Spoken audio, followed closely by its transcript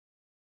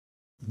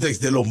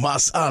Desde lo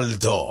más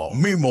alto,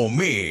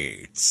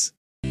 MimoMix.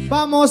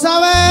 Vamos a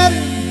ver.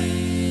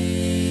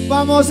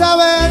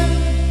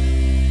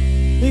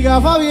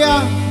 Diga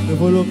Fabián, ¿qué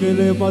fue lo que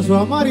le pasó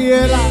a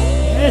Mariela?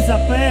 Esa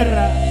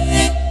perra.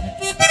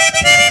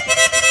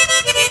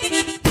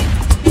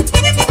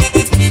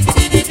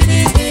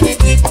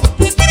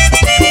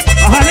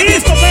 ¡Baja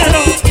listo,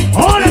 perro!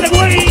 ¡Órale,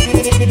 güey!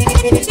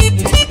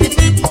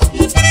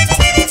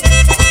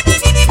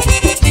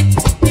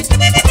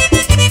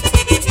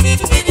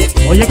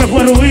 Oye, ¿qué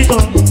fue, Rubito?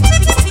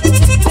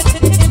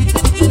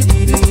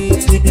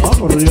 Ah,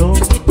 por Dios.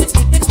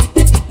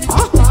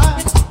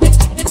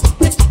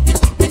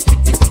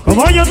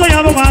 Como yo soy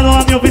abogado,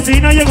 a mi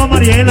oficina llegó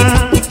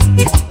Mariela,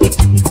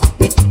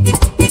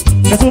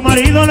 que su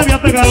marido le había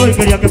pegado y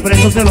quería que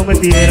preso se lo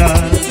metiera.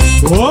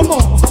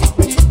 ¿Cómo?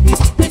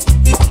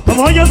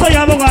 Como yo soy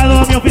abogado,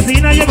 a mi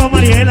oficina llegó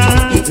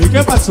Mariela, ¿Y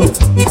qué pasó?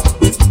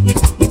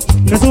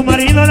 que su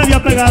marido le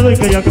había pegado y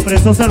quería que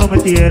preso se lo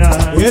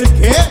metiera. ¿Y el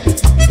qué?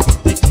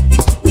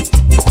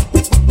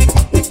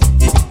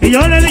 Y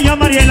yo le dije a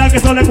Mariela que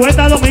eso le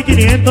cuesta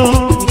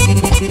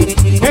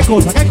 2.500. ¿Qué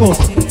cosa? ¿Qué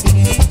cosa?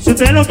 Si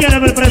usted lo quiere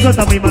ver preso,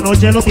 esta misma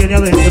noche lo tiene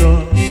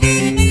adentro.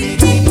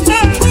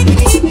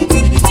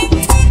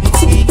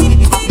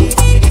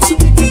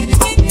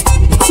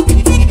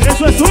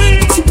 Eso es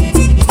swing.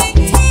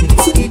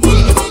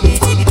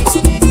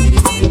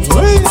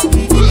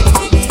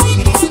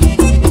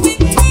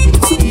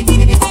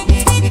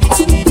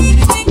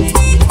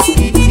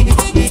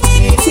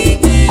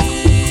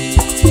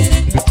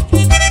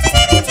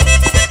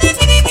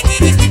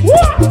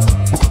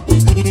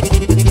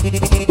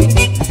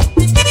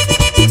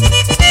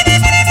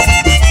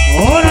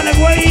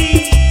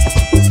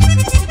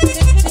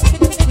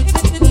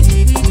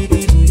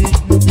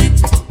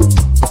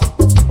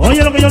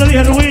 Oye lo que yo le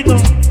dije, Rubito.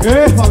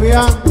 ¿Qué,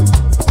 Fabián?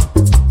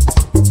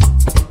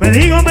 Me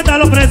dijo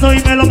métalo preso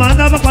y me lo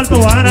manda pa'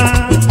 Cuarto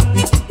Ana.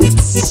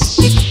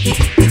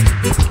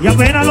 Y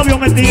apenas lo vio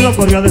metido,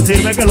 corrió a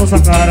decirme que lo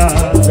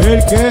sacara.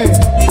 ¿El qué?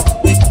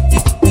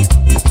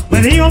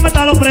 Me dijo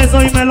métalo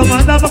preso y me lo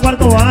manda pa'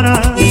 Cuarto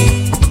Ana.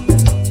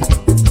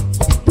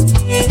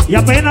 Y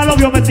apenas lo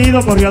vio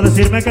metido, corrió a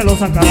decirme que lo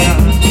sacara.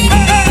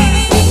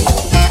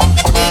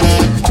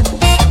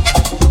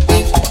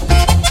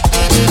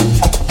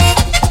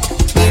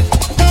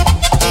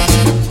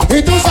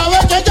 ¿Y tú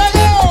sabes que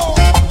llegó?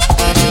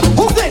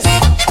 ¡Juntes!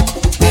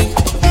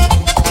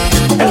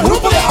 ¡El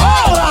grupo de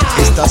ahora!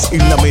 Estás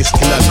en la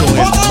mezcla con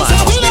el manos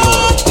de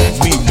oro,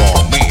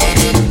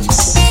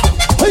 MimoMix.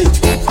 ¡Hey!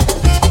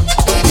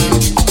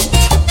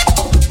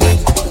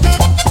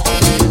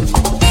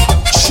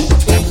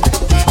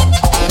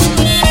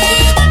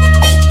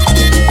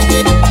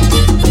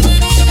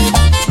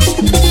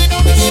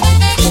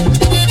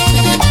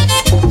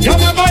 Yo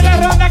me voy de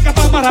ronda que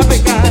pa'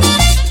 marapicar.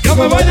 Yo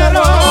me voy de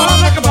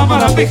ronda que pa'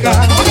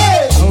 marapicar.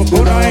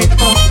 Oscuro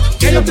esto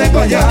que yo tengo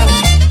allá.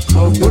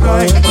 Oscuro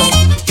esto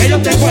que yo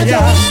tengo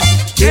allá.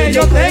 Que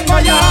yo tengo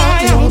allá.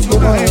 Y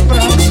oscuro esto.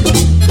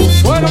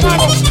 Bueno,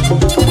 mago.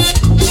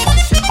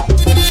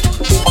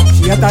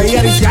 Ya está ahí,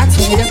 Ari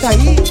Jackson, ella está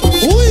ahí.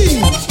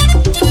 ¡Uy!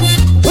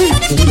 ¡Uy!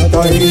 No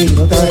está ahí,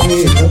 no está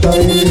ahí, no está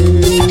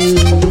ahí.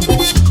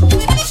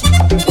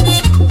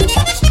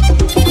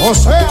 O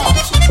sea.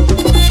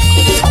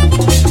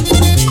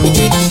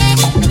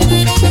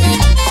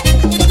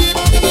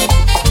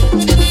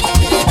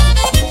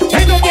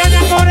 Esto tiene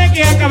amores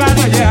que ha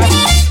acabado ya.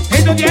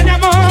 Esto tiene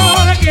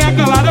amores que ha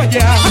acabado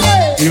ya.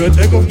 Y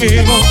vete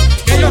conmigo,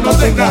 que yo no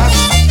tenga.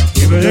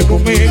 Y vete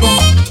conmigo,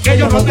 que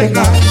yo no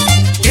tenga.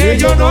 Que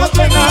yo no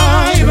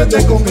tenga. Y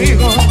vete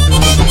conmigo.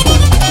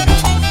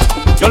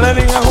 Yo le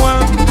dije a Juan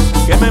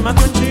que me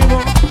mate un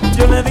chivo.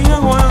 Yo le dije a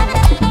Juan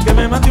que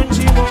me mate un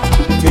chivo.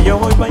 Que yo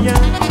voy para allá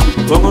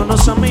con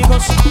unos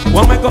amigos.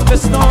 Juan me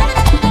contestó,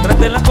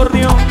 tráete el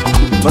acordeón,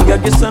 porque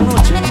aquí esta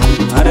noche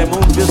haremos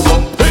un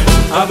fiestón.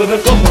 A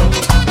beber como,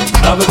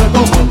 a beber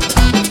como,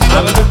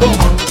 a beber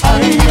como,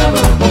 ay, a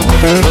beber como.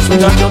 Los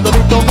muchachos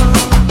toditos van,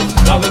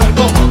 a beber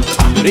como,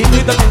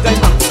 Rita que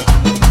caimán,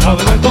 a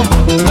beber como.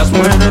 Las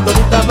mujeres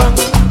toditas van,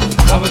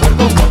 a beber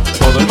como.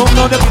 Todo el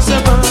mundo de aquí se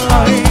va,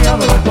 ay, a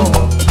beber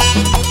como.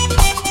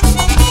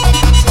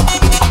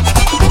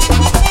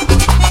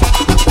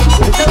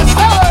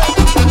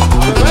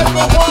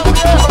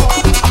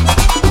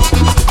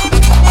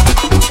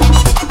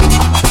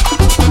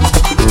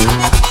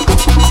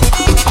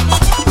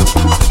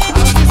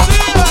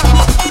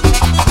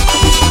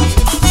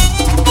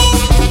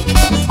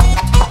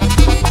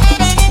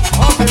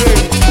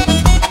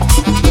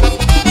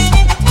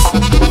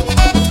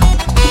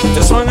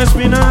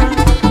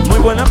 Muy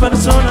buena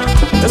persona,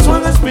 es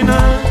Juan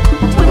Espinal,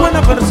 muy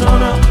buena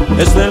persona,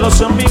 es de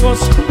los amigos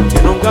que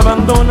nunca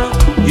abandona,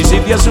 y si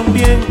te hace un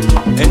bien,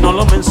 él no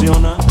lo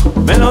menciona.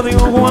 Me lo dijo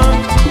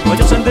Juan, para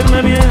yo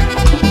sentirme bien,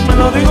 me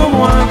lo dijo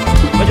Juan,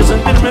 para yo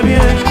sentirme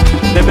bien,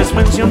 debes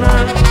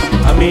mencionar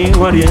a mi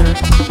hijo Ariel,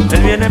 él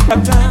viene para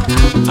acá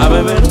a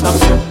beber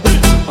también,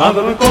 a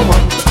beber como,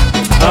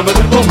 a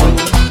beber como,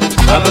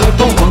 a beber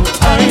como,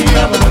 ay,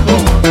 a beber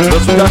como,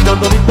 los gatos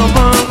toditos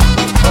más.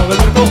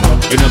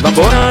 y no anda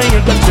por ahí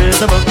el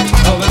cachete va.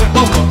 A beber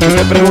como,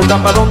 Me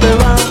preguntan para dónde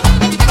va,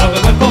 a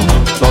beber como,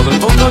 todo el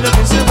mundo de aquí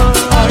se va.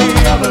 ay,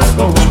 a beber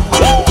como.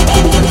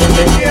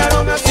 Me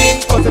enviaron a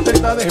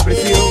 570 de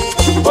prisión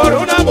por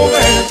una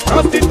mujer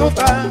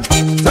prostituta.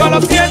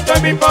 Solo siento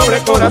en mi pobre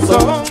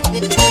corazón,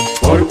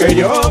 porque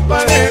yo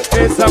pagué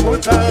esa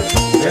multa.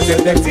 Me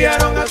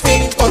sentenciaron a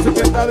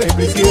 570 de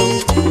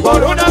prisión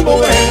por una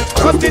mujer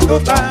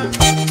prostituta.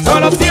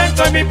 Solo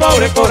siento en mi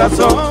pobre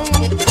corazón,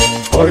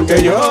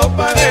 porque yo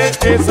pagué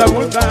esa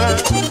multa.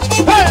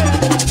 ¡Hey!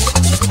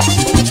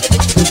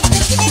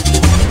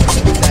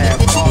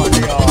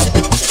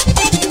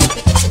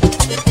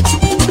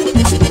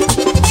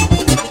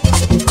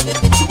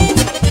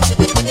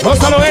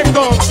 Gózalo,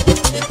 Héctor.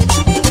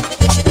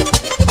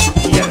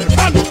 Mi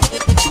hermano.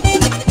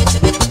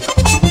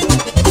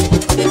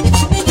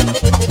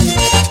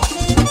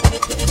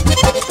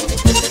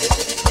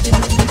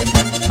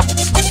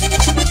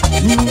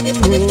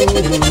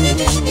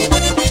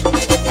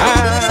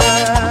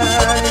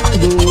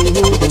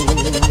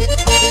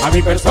 A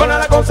mi persona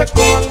la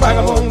conceptúan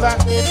vagabunda,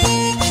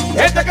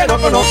 gente que no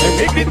conoce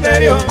mi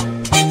criterio,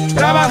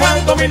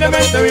 trabajando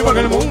humildemente vivo en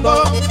el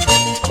mundo,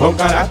 con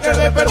carácter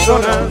de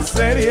persona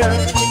seria.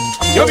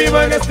 Yo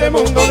vivo en este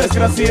mundo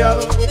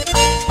desgraciado,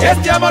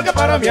 este amor que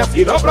para mí ha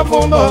sido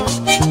profundo.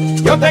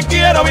 Yo te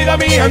quiero, vida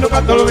mía,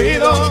 nunca te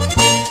olvido,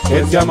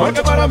 este amor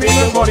que para mí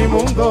no es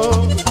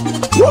morimundo.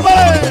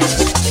 ¡Súbale!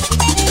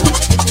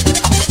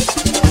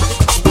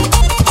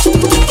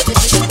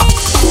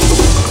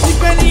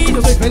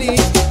 Yo soy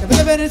feliz, después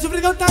de haber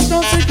sufrido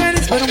tanto, soy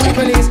feliz, pero muy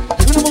feliz.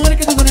 Tengo una mujer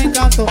que es un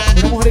encanto,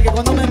 una mujer que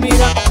cuando me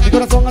mira, mi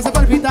corazón hace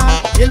palpitar.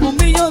 Y el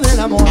bombillo del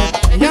amor,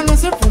 ella lo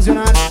hace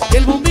funcionar. Y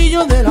el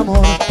bombillo del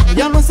amor,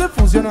 ella lo hace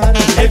funcionar.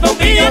 El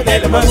bombillo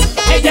del amor,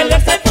 ella lo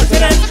hace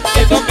funcionar.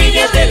 El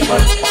bombillo del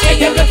amor,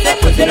 ella lo hace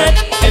funcionar.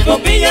 El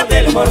bombillo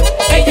del amor,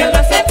 ella lo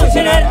hace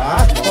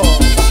funcionar.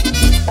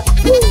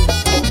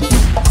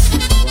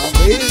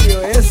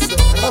 Bombillo, eso.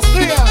 Los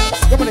días,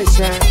 ¿cómo le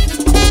echan?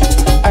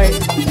 Ay,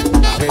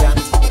 verán.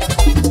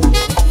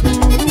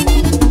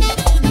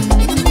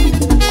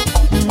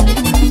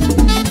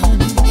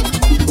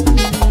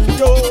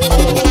 Yo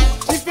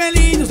soy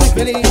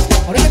feliz.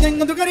 Ahora que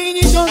tengo tu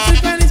cariñito, soy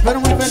feliz, pero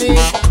muy feliz.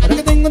 Ahora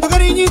que tengo tu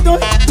cariñito,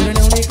 tú eres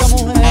la única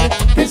mujer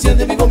que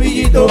enciende mi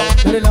bombillito.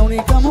 Tú eres la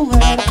única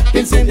mujer que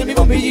enciende mi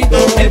bombillito.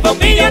 El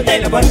bombillo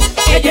del amor,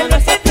 ella lo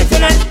hace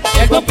funcionar.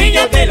 El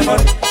bombillo del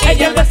amor,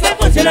 ella lo hace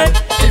funcionar.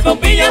 El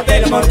bombillo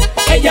del amor,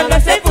 ella lo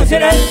hace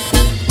funcionar.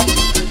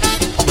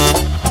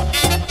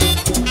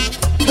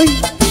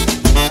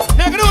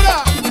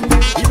 ¡Negrura!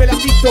 Dime la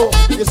Tito,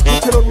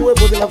 escucha lo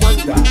nuevo de la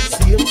banda,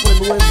 siempre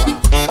nueva,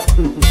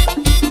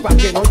 pa'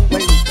 que no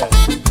inventen.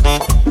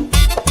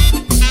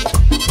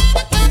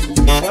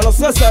 Carlos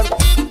César.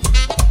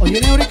 Oye,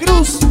 Neuri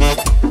Cruz,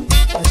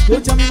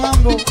 escucha mi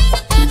mambo.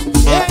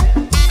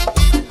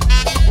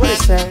 Puede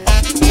ser.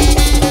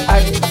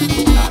 Ay,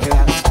 la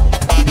verdad.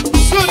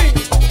 Suri.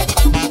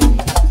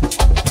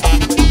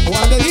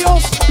 Juan de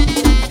Dios.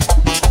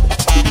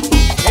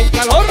 El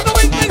calor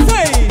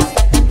 96.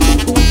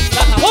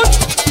 La jabón.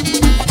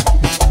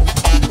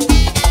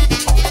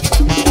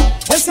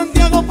 De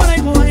Santiago para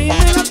Higüey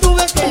me la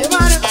tuve que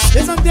llevar.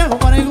 De Santiago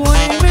para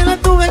Higüey me la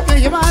tuve que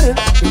llevar. El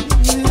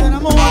bombillo del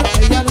amor,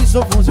 ella lo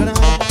hizo funcionar.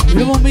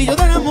 El bombillo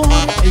del amor,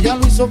 ella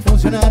lo hizo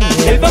funcionar.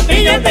 El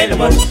bombillo del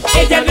amor,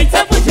 ella lo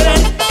hizo funcionar.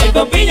 El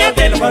bombillo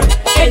del amor,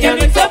 ella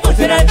lo hizo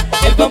funcionar.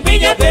 El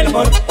bombillo del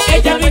amor,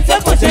 ella lo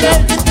hizo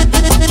funcionar.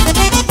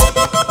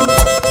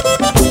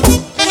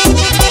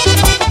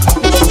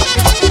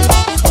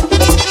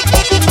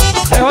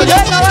 Se oyó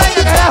esta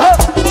vaina, carajo.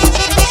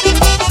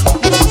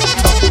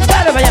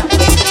 Dale para allá.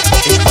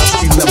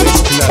 Estás en la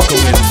mezcla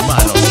con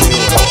hermanos de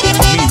oro,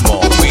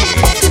 MimoMix.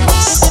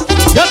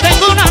 Yo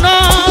tengo una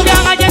novia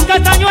allá en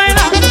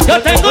Castañuela.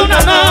 Yo tengo una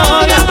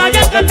novia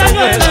allá en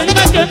Castañuela. Y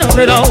me tiene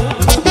enredado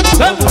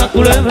como una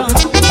culebra.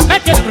 Me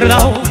tiene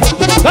enredado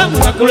como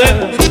una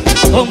culebra.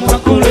 Como una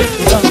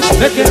culebra.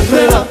 Me tiene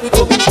enredado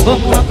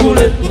como una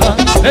culebra.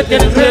 Me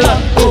tiene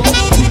enredado.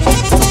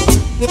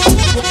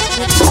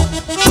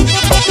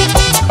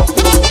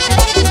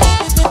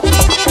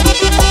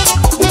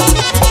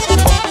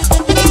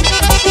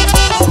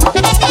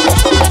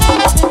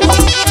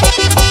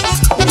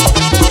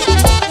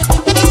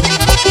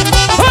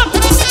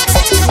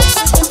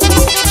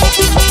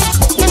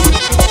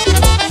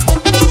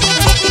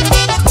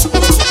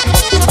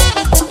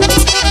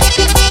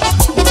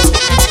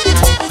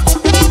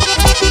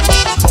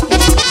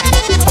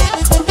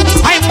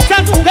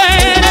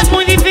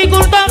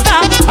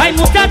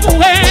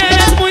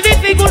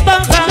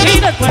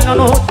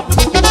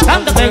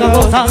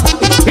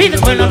 Y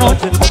después la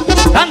noche,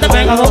 tan de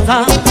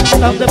pegajosa,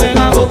 tan de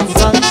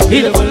pegajosa.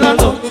 Y después la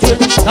noche,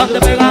 tan de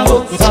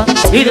pegajosa.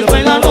 Y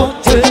después la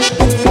noche.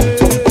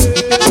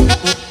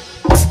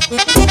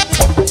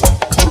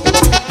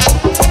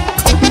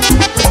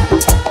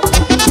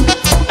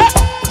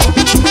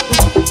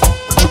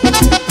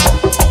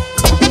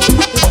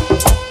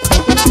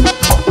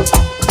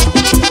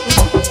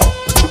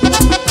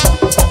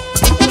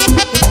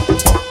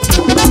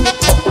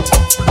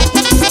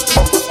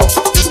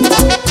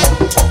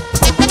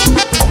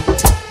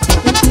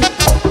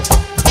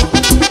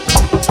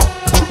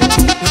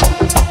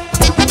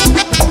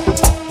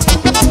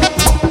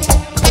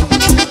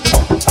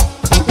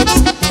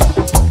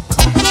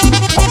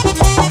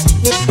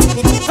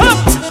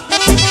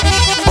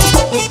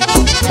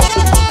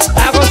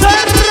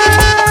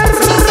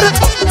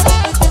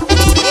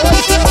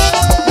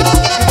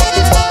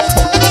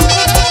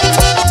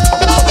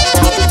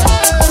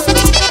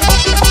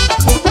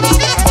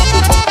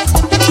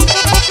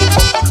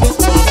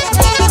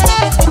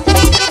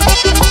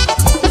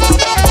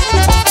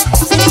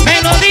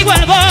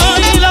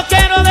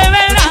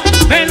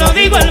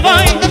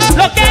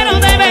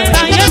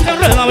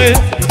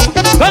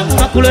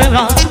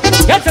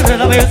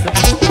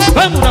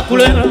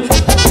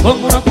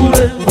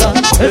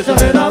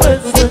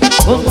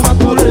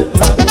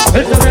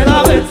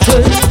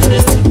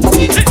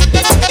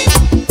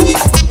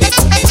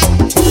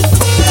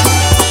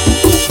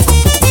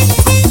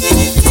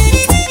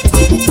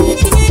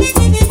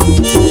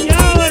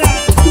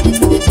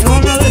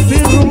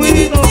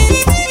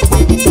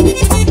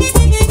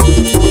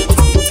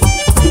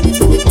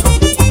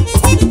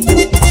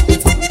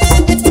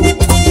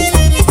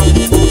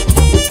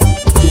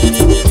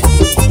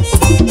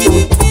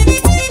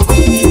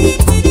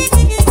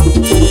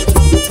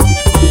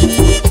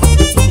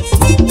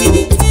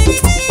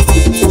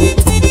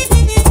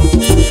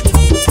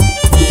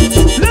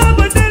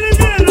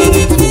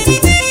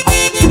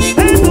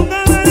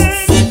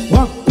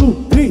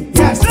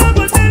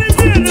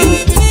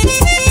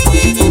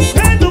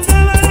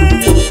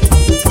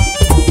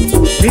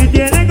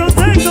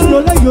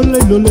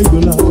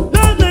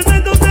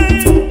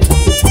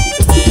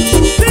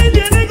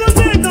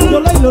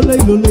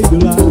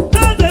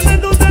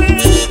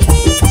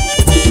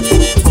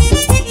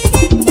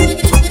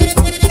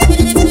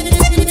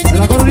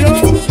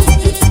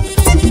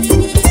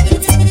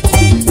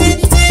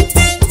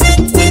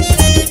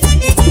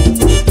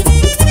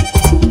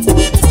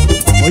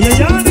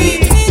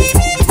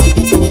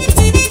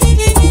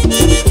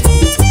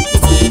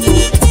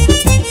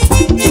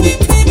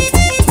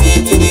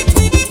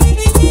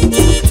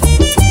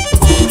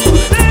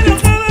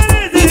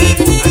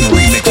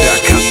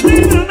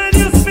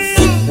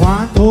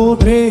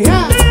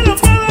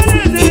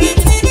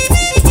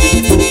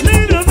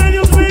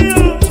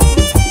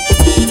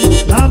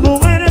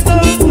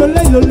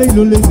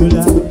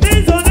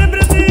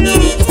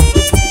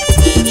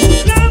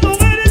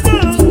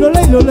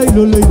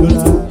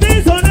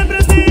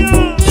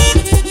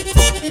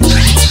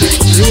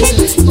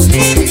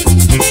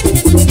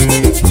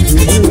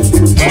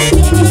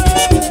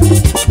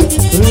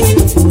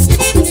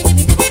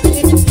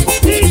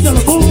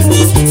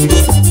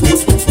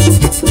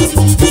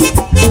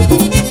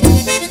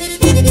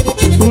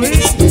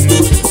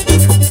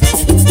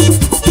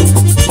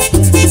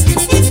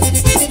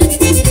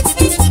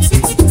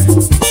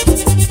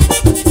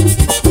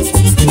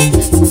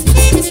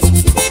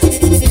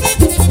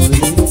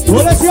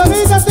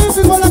 Coleccionista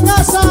típico en la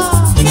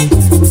casa.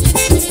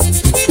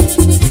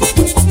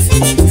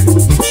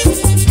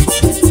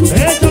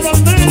 Esto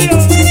los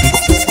medios.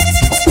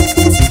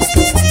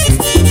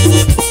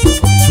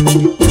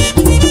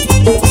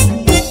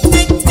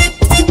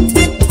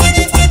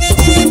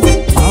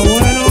 Ah,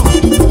 bueno,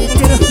 ¿tú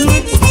quieres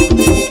subir?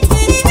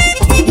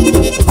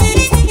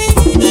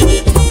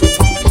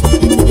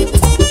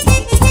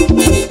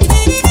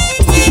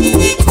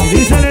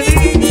 Dice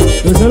Lenín.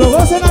 Que se lo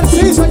goce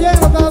Narciso allá en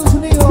los Estados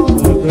Unidos.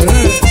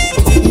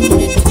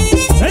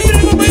 ¡Entre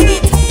conmigo!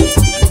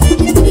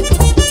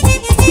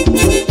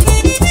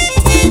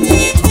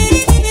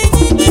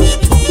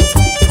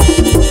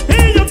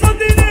 Y yo con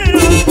dinero,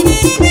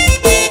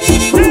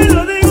 te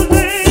lo digo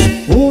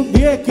usted. Un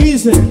 10,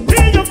 15. Y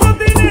yo con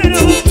dinero,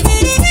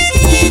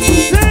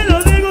 te lo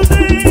digo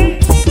usted.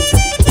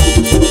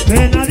 Que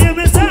nadie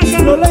me saca,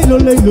 Lo ley, lo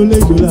ley, lo ley,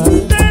 lo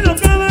ley. te lo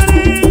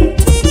acabaré.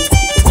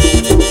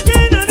 Que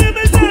nadie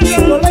me saca,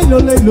 Lo ley, lo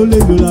ley, lo ley,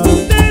 lo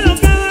ley. te lo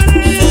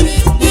acabaré.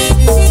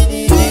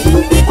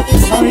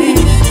 Ahí.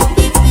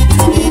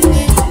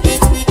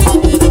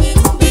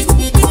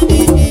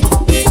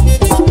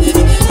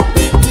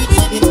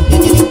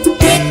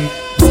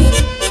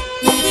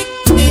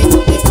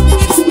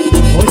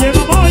 Oye,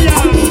 Mamoya,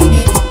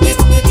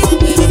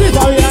 Sí,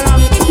 Fabiana.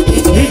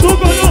 ¿y tú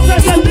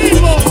conoces al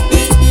tipo?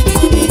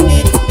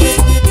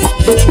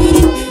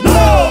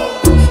 ¡No!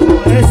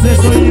 Ese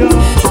soy yo,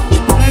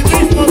 el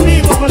mismo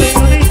tipo,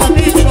 coleccionista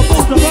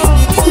típico.com.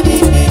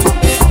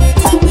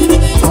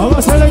 Vamos a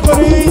hacerle el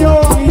corillo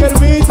a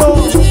Guillermito.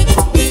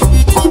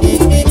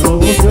 Lo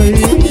goce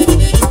ahí.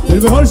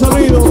 El mejor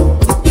sonido.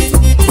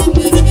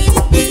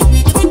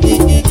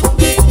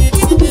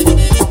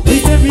 Y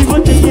te vivo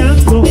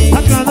chequeando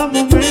a cada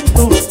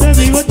momento, te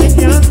vivo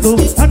chequeando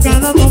a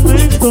cada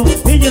momento.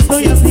 Y yo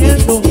estoy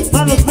haciendo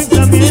malos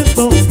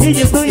pensamientos, y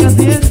yo estoy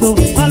haciendo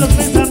malos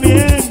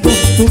pensamientos.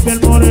 Tu piel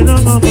morena,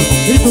 mamá,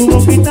 y tu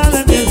boquita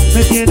de miel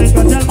me tienen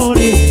casi al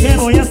morir. ¿Qué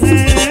voy a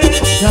hacer?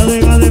 Ya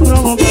deja de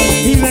provocar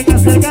y venga,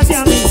 acércate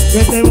a mí,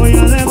 que te voy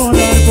a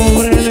devorar,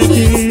 pobre de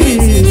ti.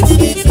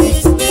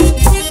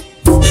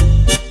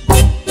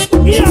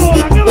 ¿Y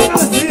ahora qué van a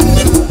decir?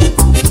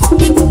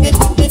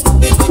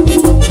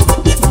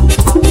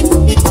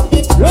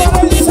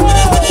 Lorenzo.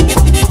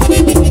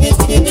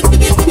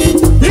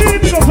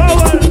 Típico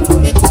Power.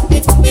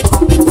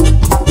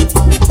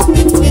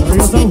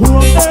 Río San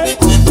Juan.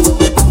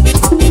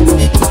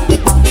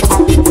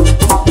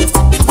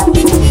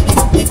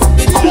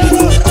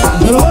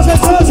 Se lo goce el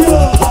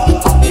socio.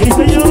 Sí,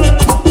 señor.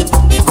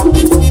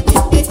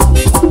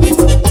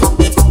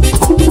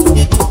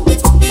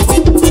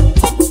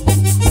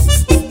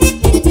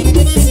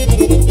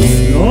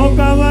 Lo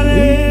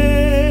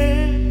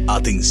acabaré.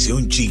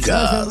 Atención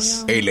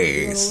chicas, él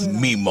es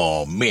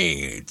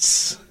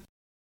MimoMix.